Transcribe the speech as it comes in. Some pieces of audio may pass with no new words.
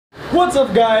What's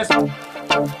up guys?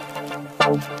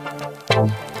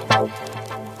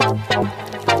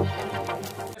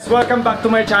 Welcome back to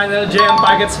my channel, JM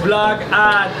Pagets Vlog.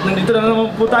 At nandito na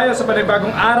naman po tayo sa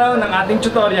panibagong araw ng ating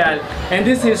tutorial. And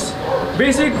this is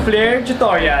basic flare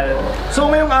tutorial.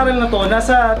 So ngayong araw na to,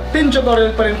 nasa pin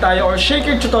tutorial pa rin tayo or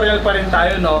shaker tutorial pa rin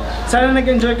tayo, no? Sana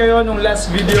nag-enjoy kayo nung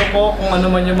last video ko, kung ano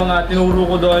man yung mga tinuro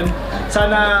ko doon.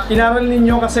 Sana inaral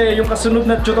ninyo kasi yung kasunod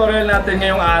na tutorial natin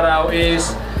ngayong araw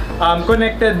is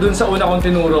connected dun sa una kong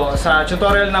tinuro, sa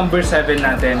tutorial number 7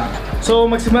 natin. So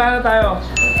magsimula na tayo.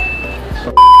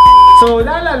 So,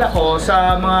 naalala ko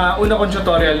sa mga una kong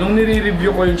tutorial, nung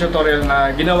nire-review ko yung tutorial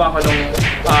na ginawa ko nung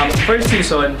first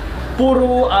season,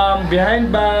 puro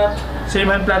behind back, same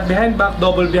hand flat behind back,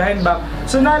 double behind back.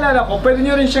 So, naalala ko, pwede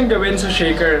nyo rin siyang gawin sa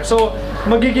shaker. So,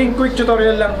 magiging quick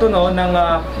tutorial lang to, no, ng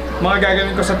mga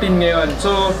gagawin ko sa pin ngayon.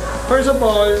 So, first of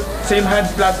all, same hand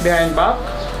flat behind back.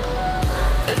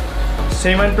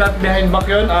 Same hand flat behind back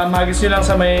yun. Hagis nyo lang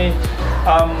sa may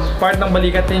part ng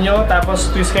balikat ninyo,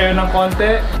 tapos twist kayo ng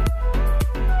konti.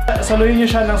 Saluhin nyo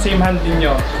siya ng same hand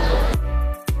ninyo.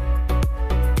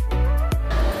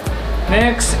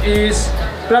 Next is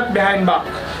flat behind back.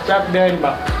 Flat behind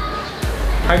back.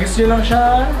 Hagis nyo lang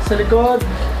siya sa likod.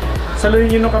 Saluhin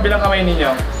nyo ng kabilang kamay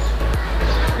ninyo.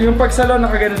 Yung pagsalo,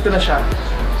 nakaganito na siya.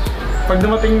 Pag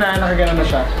dumating na, nakagano na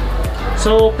siya.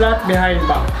 So, flat behind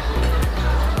back.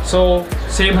 So,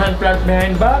 same hand flat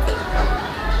behind back.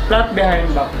 Flat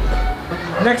behind back.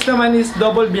 Next naman is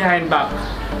double behind back.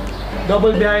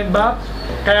 Double behind back.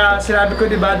 Kaya sinabi ko,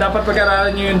 diba, dapat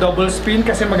pag-aralan nyo yung double spin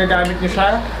kasi magagamit nyo siya.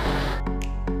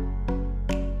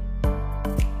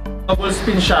 Double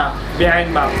spin siya,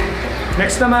 behind back.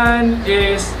 Next naman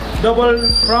is double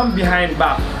from behind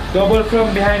back. Double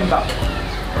from behind back.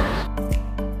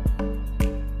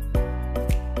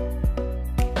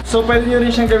 So pwede nyo rin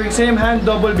siyang gawing same hand,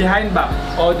 double behind back.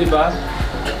 O, diba?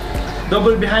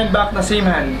 Double behind back na same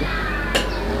hand.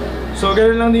 So,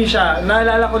 ganoon lang din siya.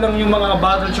 Naalala ko lang yung mga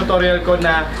battle tutorial ko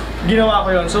na ginawa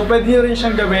ko yon. So, pwede nyo rin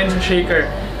siyang gawin sa shaker.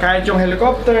 Kahit yung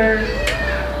helicopter,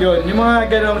 yun, yung mga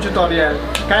ganong tutorial,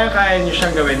 kaya-kaya nyo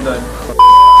siyang gawin doon.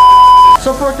 So,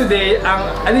 for today, ang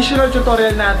additional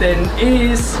tutorial natin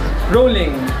is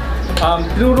rolling.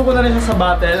 Tinuro ko na rin siya sa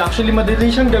battle. Actually,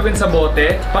 madali siyang gawin sa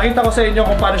bote. Pakita ko sa inyo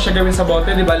kung paano siya gawin sa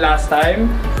bote, di ba, last time.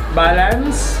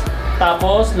 Balance,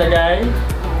 tapos lagay,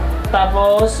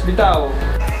 tapos bitaw.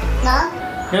 No?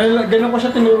 Ganun ko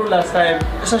siya tinuro last time.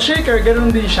 Sa shaker,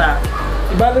 ganun din siya.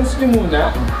 I-balance nyo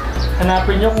muna.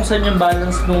 Hanapin nyo kung saan yung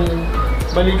balance nung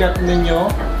balikat ninyo.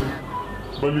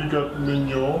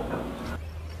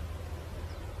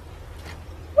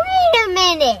 Wait a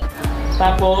minute!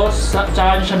 Tapos,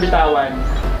 tsaka nyo siya bitawan.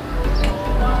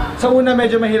 Sa una,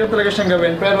 medyo mahirap talaga siyang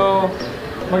gawin, pero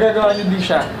magagawa nyo din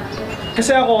siya.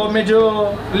 Kasi ako,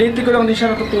 medyo lately ko lang din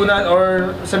siya natutunan,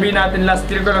 or sabihin natin last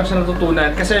year ko lang siya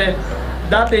natutunan. Kasi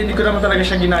dati hindi ko naman talaga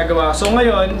siya ginagawa. So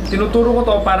ngayon, tinuturo ko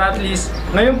to para at least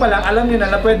ngayon pa lang alam niyo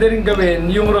na pwede rin gawin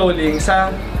yung rolling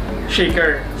sa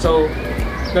shaker. So,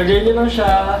 lagay niyo lang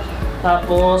siya,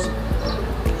 tapos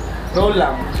roll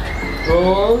lang.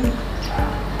 Roll.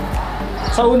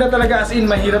 Sa una talaga, as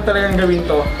in, mahirap talagang gawin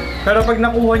to. Pero pag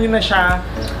nakuha niyo na siya,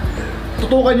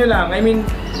 tutukan niyo lang. I mean,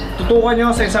 tutukan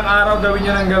nyo sa isang araw, gawin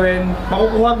nyo ng gawin,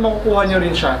 makukuha at makukuha nyo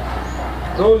rin siya.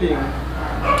 Rolling.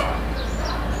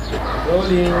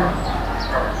 Rolling.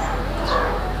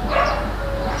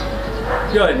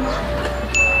 Yun.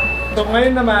 So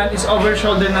ngayon naman is over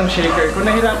shoulder ng shaker. Kung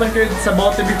nahirapan kayo sa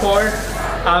bote before,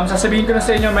 sasabihin ko na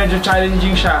sa inyo, medyo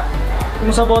challenging siya. Kung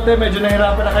sa bote, medyo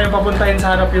nahirapan na kayo papuntahin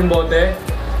sa harap yung bote.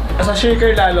 Sa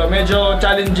shaker lalo, medyo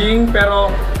challenging, pero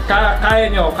kaya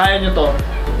nyo to.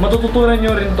 Matututunan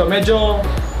nyo rin to. Medyo,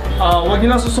 huwag nyo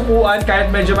lang susukuan kahit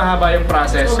medyo mahaba yung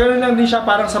process. So, ganun lang din siya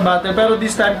parang sa battle. Pero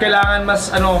this time, kailangan mas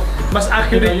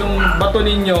accurate yung bato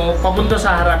ninyo papunta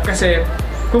sa harap. Kasi,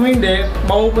 kung hindi,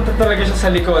 mapupunta talaga siya sa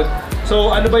likod.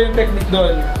 So, ano ba yung technique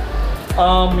doon?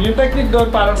 Yung technique doon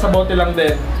parang sa bote lang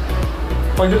din.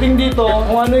 Pagdating dito,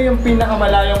 kung ano yung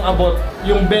pinakamalayong abot,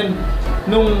 yung bend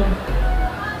nung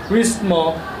wrist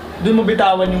mo, doon mo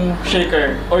bitawan yung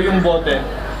shaker o yung bote.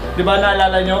 Diba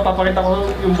naalala nyo, papakita ko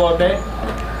yung bote.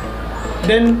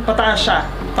 Then pataas siya.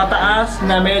 Pataas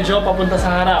na medyo papunta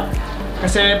sa harap.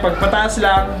 Kasi pag mataas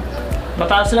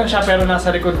lang siya pero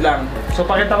nasa likod lang. So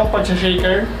pakita ko pag sa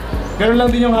shaker. Ganun lang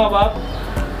din yung hawak.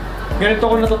 Ganito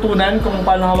ko natutunan kung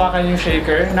paano hawakan yung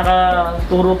shaker.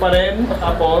 Nakaturo pa rin.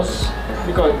 Tapos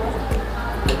likod.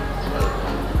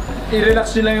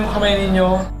 I-relax nyo lang yung kamay ninyo.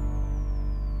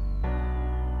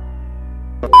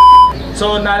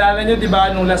 So naalala nyo,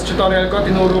 diba, nung last tutorial ko,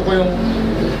 tinuro ko yung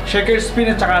shaker spin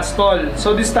at saka stall.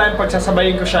 So this time,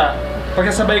 pagsasabayin ko siya.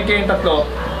 Pagsasabayin ko yung tatlo.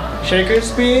 Shaker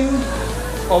spin,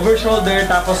 over shoulder,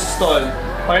 tapos stall.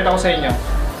 Pakita ko sa inyo.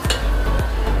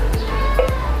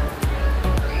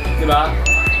 Diba?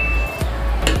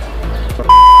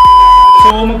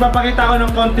 So magpapakita ako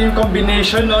ng konting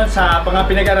combination no, sa mga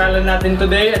pinag-aralan natin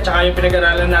today at saka yung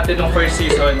pinag-aralan natin ng first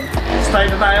season.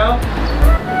 Start na tayo?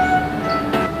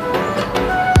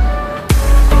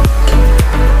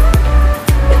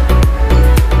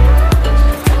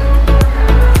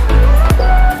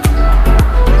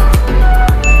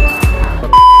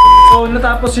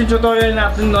 Natapos yung tutorial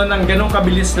natin noon ng ganong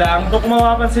kabilis lang. So kung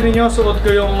mapapansin niyo, suot ko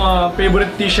yung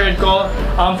favorite t-shirt ko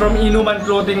from Inuman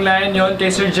Clothing Line yon kay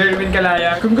Sir Jerwin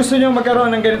Calaya. Kung gusto niyo magkaroon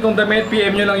ng ganitong damit,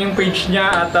 PM nyo lang yung page niya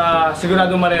at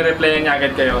sigurado marireplyan niya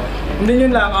agad kayo. Hindi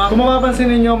yun lang, kung mapapansin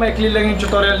niyo, maikli lang yung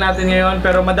tutorial natin ngayon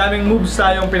pero madaming moves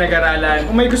tayong pinag-aralan.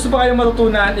 Kung may gusto pa kayong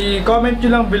matutunan, i-comment nyo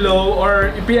lang below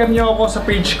or i-PM nyo ako sa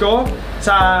page ko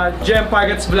sa GM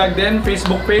Pagats Vlog din,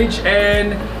 Facebook page,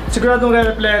 and siguradong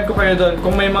re-replyan ko kayo doon.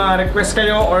 Kung may mga request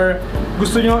kayo or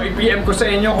gusto nyo, i-PM ko sa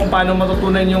inyo kung paano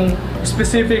matutunan yung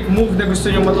specific move na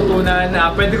gusto nyo matutunan,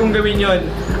 pwede kong gawin yun.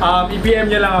 I-PM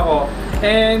nyo lang ako.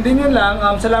 And din yun lang,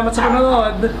 salamat sa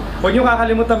panonood. Huwag nyo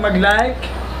kakalimutan mag-like,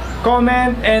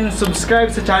 comment, and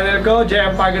subscribe sa channel ko,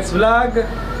 JM Pagats Vlog.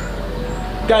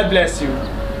 God bless you.